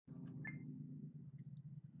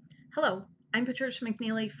Hello, I'm Patricia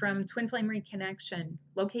McNeely from Twin Flame Reconnection,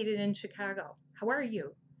 located in Chicago. How are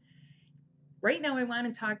you? Right now, I want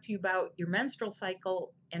to talk to you about your menstrual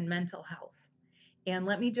cycle and mental health. And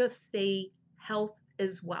let me just say, health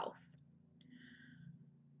is wealth.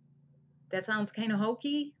 That sounds kind of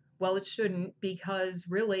hokey. Well, it shouldn't, because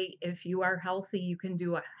really, if you are healthy, you can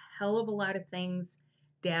do a hell of a lot of things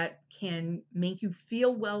that can make you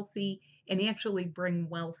feel wealthy and actually bring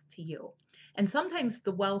wealth to you. And sometimes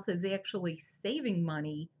the wealth is actually saving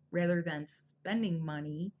money rather than spending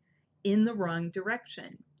money in the wrong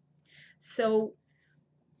direction. So,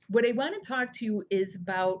 what I want to talk to you is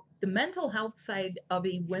about the mental health side of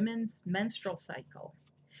a women's menstrual cycle.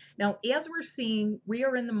 Now, as we're seeing, we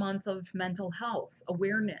are in the month of mental health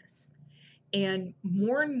awareness. And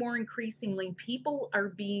more increasingly, people are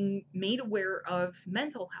being made aware of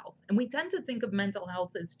mental health. And we tend to think of mental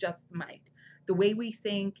health as just the mind, the way we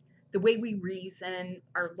think, the way we reason,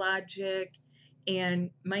 our logic. And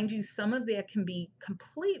mind you, some of that can be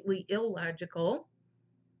completely illogical.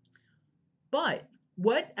 But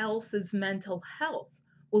what else is mental health?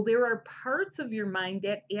 Well, there are parts of your mind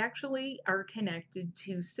that actually are connected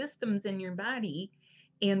to systems in your body,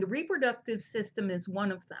 and the reproductive system is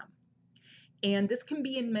one of them. And this can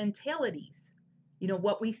be in mentalities,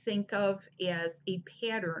 what we think of as a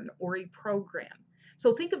pattern or a program.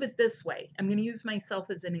 So think of it this way. I'm going to use myself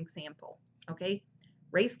as an example. Okay.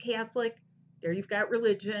 Raised Catholic, there you've got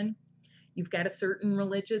religion, you've got a certain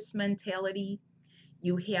religious mentality,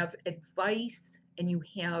 you have advice, and you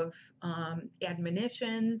have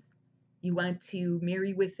admonitions. You want to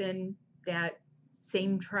marry within that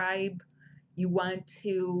same tribe. You want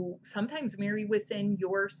to sometimes marry within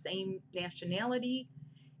your same nationality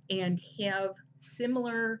and have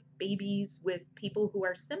similar babies with people who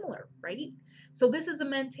are similar, right? So this is a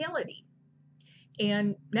mentality.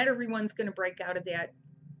 And not everyone's going to break out of that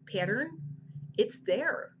pattern. It's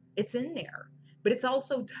there, it's in there. But it's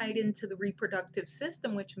also tied into the reproductive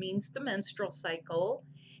system, which means the menstrual cycle.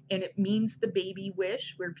 And it means the baby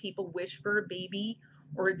wish, where people wish for a baby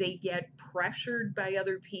or they get pressured by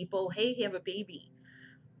other people. Hey, have a baby.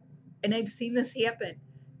 And I've seen this happen.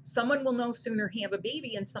 Someone will no sooner have a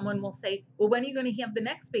baby and someone will say, well, when are you going to have the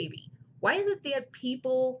next baby? Why is it that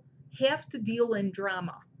people have to deal in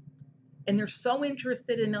drama? And they're so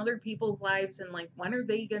interested in other people's lives and like, when are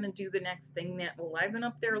they going to do the next thing that will liven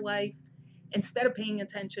up their life instead of paying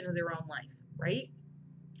attention to their own life, right?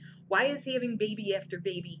 Why is having baby after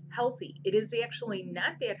baby healthy? It is actually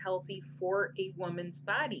not that healthy for a woman's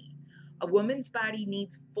body. A woman's body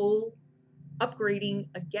needs full upgrading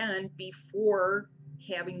again before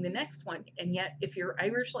having the next one. And yet, if you're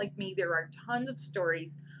Irish like me, there are tons of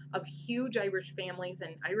stories of huge Irish families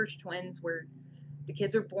and Irish twins where the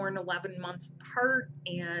kids are born 11 months apart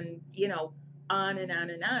and, on and on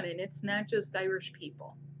and on. And it's not just Irish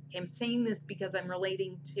people. I'm saying this because I'm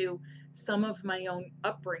relating to some of my own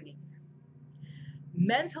upbringing.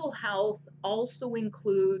 Mental health also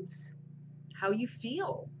includes how you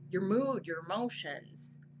feel, your mood, your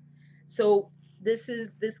emotions. So this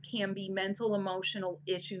can be mental emotional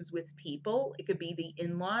issues with people. It could be the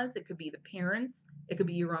in-laws, it could be the parents, it could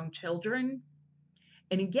be your own children.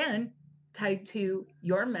 And again, tied to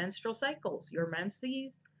your menstrual cycles, your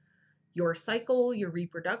menses, your cycle, your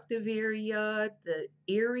reproductive area, the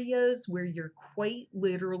areas where you're quite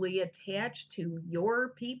literally attached to your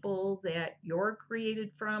people that you're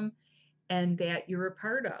created from and that you're a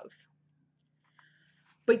part of.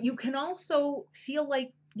 But you can also feel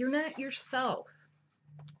like you're not yourself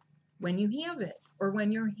when you have it or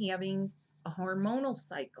when you're having a hormonal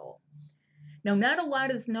cycle. Now, not a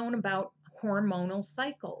lot is known about hormonal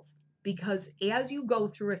cycles because as you go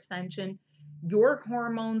through Ascension, your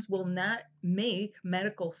hormones will not make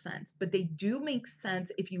medical sense, but they do make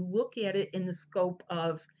sense if you look at it in the scope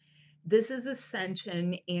of this is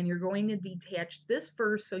Ascension and you're going to detach this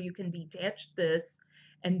first so you can detach this,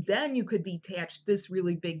 and then you could detach this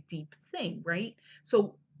really big, deep thing, right?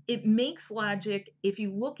 So it makes logic if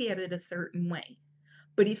you look at it a certain way.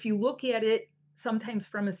 But if you look at it sometimes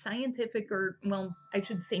from a scientific or, well, I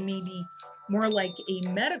should say maybe more like a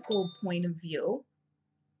medical point of view,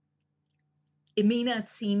 it may not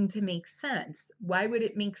seem to make sense. Why would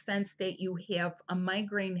it make sense that you have a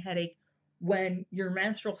migraine headache when your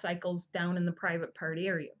menstrual cycle's down in the private part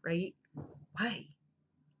area, right? Why?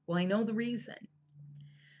 Well, I know the reason.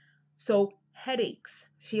 So, headaches,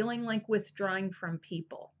 feeling like withdrawing from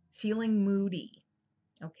people, feeling moody,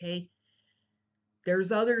 okay?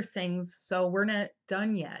 There's other things, so we're not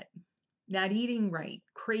done yet. Not eating right,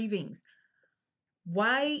 cravings.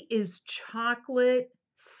 Why is chocolate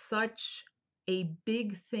such a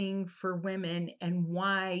big thing for women, and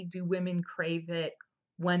why do women crave it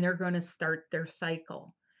when they're going to start their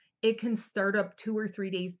cycle? It can start up 2 or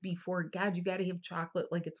 3 days before. God, you got to have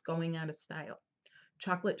chocolate like it's going out of style.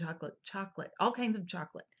 Chocolate, chocolate, chocolate, all kinds of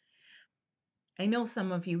chocolate. I know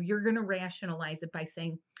some of you, you're going to rationalize it by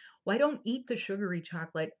saying, well, I don't eat the sugary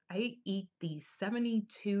chocolate. I eat the 72%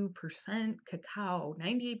 cacao,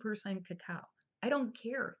 98% cacao. I don't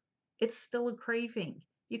care. It's still a craving.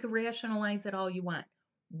 You can rationalize it all you want.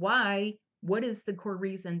 Why? What is the core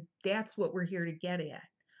reason? That's what we're here to get at.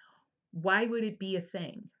 Why would it be a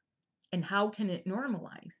thing? And how can it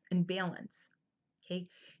normalize and balance? Okay.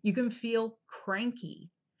 You can feel cranky.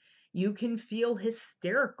 You can feel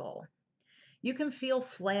hysterical. You can feel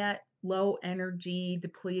flat, low energy,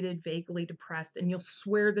 depleted, vaguely depressed, and you'll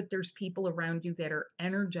swear that there's people around you that are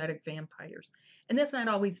energetic vampires. And that's not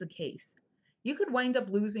always the case. You could wind up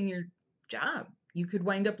losing your job. You could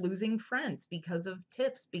wind up losing friends because of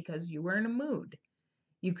tiffs, because you were in a mood.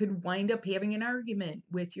 You could wind up having an argument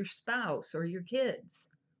with your spouse or your kids.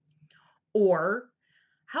 Or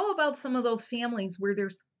how about some of those families where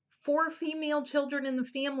there's 4 female children in the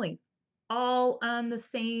family, all on the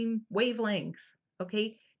same wavelength?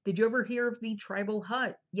 Okay. Did you ever hear of the tribal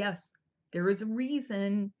hut? Yes. There is a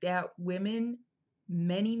reason that women,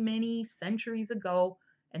 many, many centuries ago,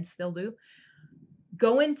 and still do,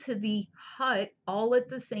 go into the hut all at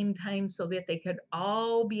the same time so that they could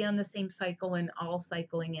all be on the same cycle and all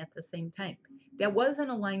cycling at the same time. That was in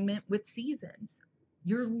alignment with seasons.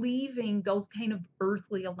 You're leaving those kind of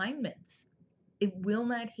earthly alignments. It will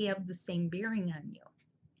not have the same bearing on you.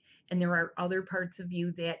 And there are other parts of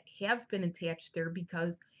you that have been attached there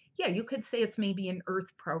because, yeah, you could say it's maybe an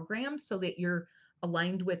earth program so that you're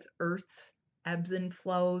aligned with earth's ebbs and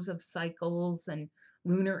flows of cycles and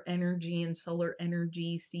lunar energy and solar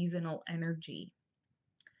energy, seasonal energy.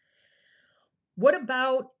 What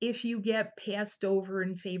about if you get passed over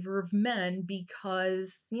in favor of men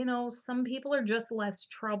because, some people are just less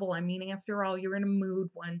trouble? I mean, after all, you're in a mood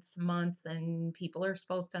once a month and people are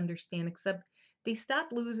supposed to understand, except they stop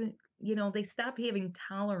losing, they stop having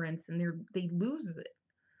tolerance and they lose it.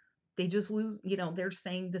 They just lose, they're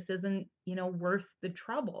saying this isn't, worth the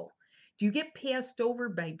trouble. Do you get passed over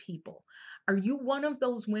by people? Are you one of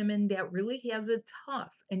those women that really has it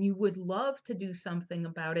tough and you would love to do something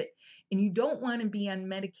about it and you don't want to be on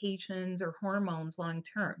medications or hormones long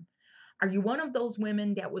term? Are you one of those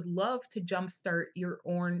women that would love to jumpstart your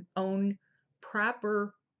own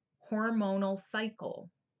proper hormonal cycle?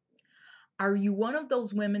 Are you one of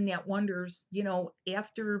those women that wonders,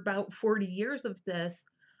 after about 40 years of this,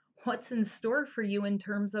 what's in store for you in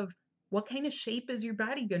terms of what kind of shape is your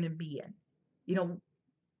body going to be in?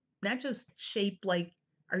 Not just shape like,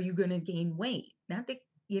 are you going to gain weight? Not that,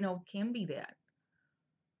 can be that.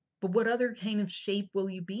 But what other kind of shape will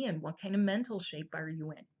you be in? What kind of mental shape are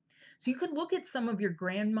you in? So you could look at some of your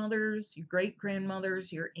grandmothers, your great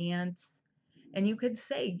grandmothers, your aunts, and you could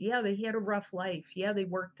say, yeah, they had a rough life. Yeah, they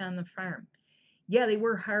worked on the farm. Yeah, they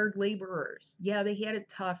were hard laborers. Yeah, they had it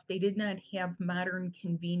tough. They did not have modern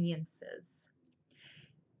conveniences.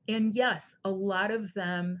 And yes, a lot of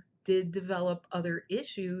them did develop other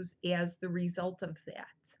issues as the result of that.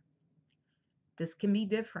 This can be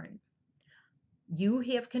different. You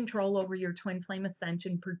have control over your twin flame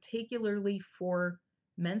ascension, particularly for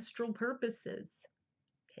menstrual purposes.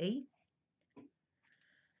 Okay?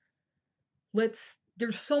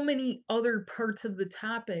 There's so many other parts of the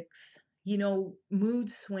topics, mood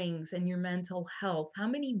swings and your mental health. How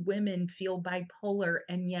many women feel bipolar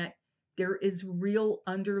and yet there is real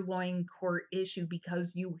underlying core issue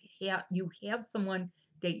because you have someone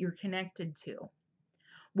that you're connected to?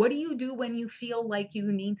 What do you do when you feel like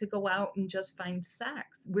you need to go out and just find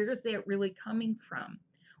sex? Where is that really coming from?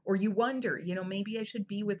 Or you wonder, maybe I should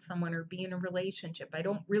be with someone or be in a relationship. I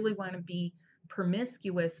don't really want to be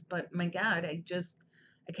promiscuous, but my God, I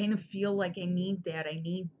kind of feel like I need that. I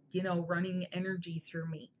need, running energy through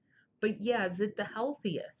me. But yeah, is it the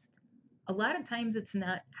healthiest? A lot of times it's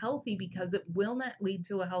not healthy because it will not lead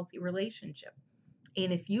to a healthy relationship.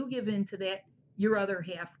 And if you give in to that, your other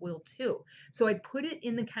half will too. So I put it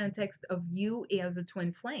in the context of you as a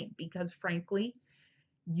twin flame because frankly,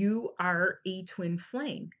 you are a twin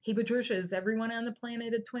flame. Hey Patricia, is everyone on the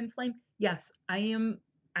planet a twin flame? Yes, I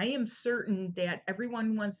am certain that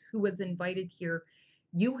everyone who was invited here,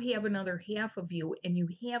 you have another half of you and you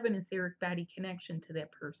have an etheric body connection to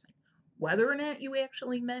that person. Whether or not you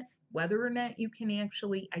actually met, whether or not you can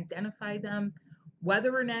actually identify them,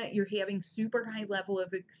 whether or not you're having super high level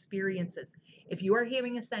of experiences. If you are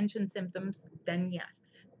having ascension symptoms, then yes.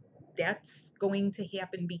 That's going to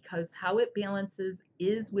happen because how it balances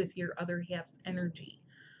is with your other half's energy.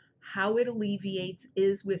 How it alleviates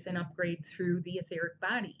is with an upgrade through the etheric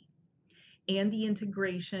body and the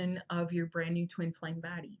integration of your brand new twin flame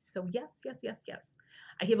body. So, yes, yes, yes, yes.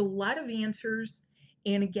 I have a lot of answers.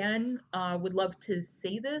 And again, would love to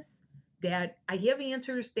say this that I have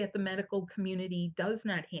answers that the medical community does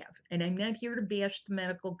not have. And I'm not here to bash the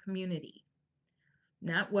medical community,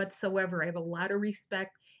 not whatsoever. I have a lot of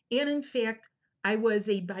respect. And in fact, I was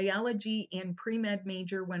a biology and pre med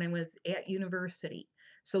major when I was at university.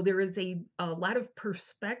 So there is a lot of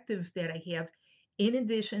perspective that I have in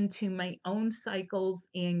addition to my own cycles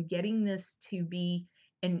and getting this to be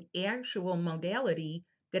an actual modality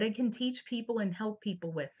that I can teach people and help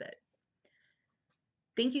people with it.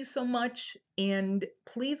 Thank you so much. And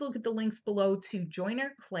please look at the links below to join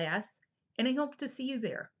our class. And I hope to see you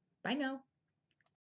there. Bye now.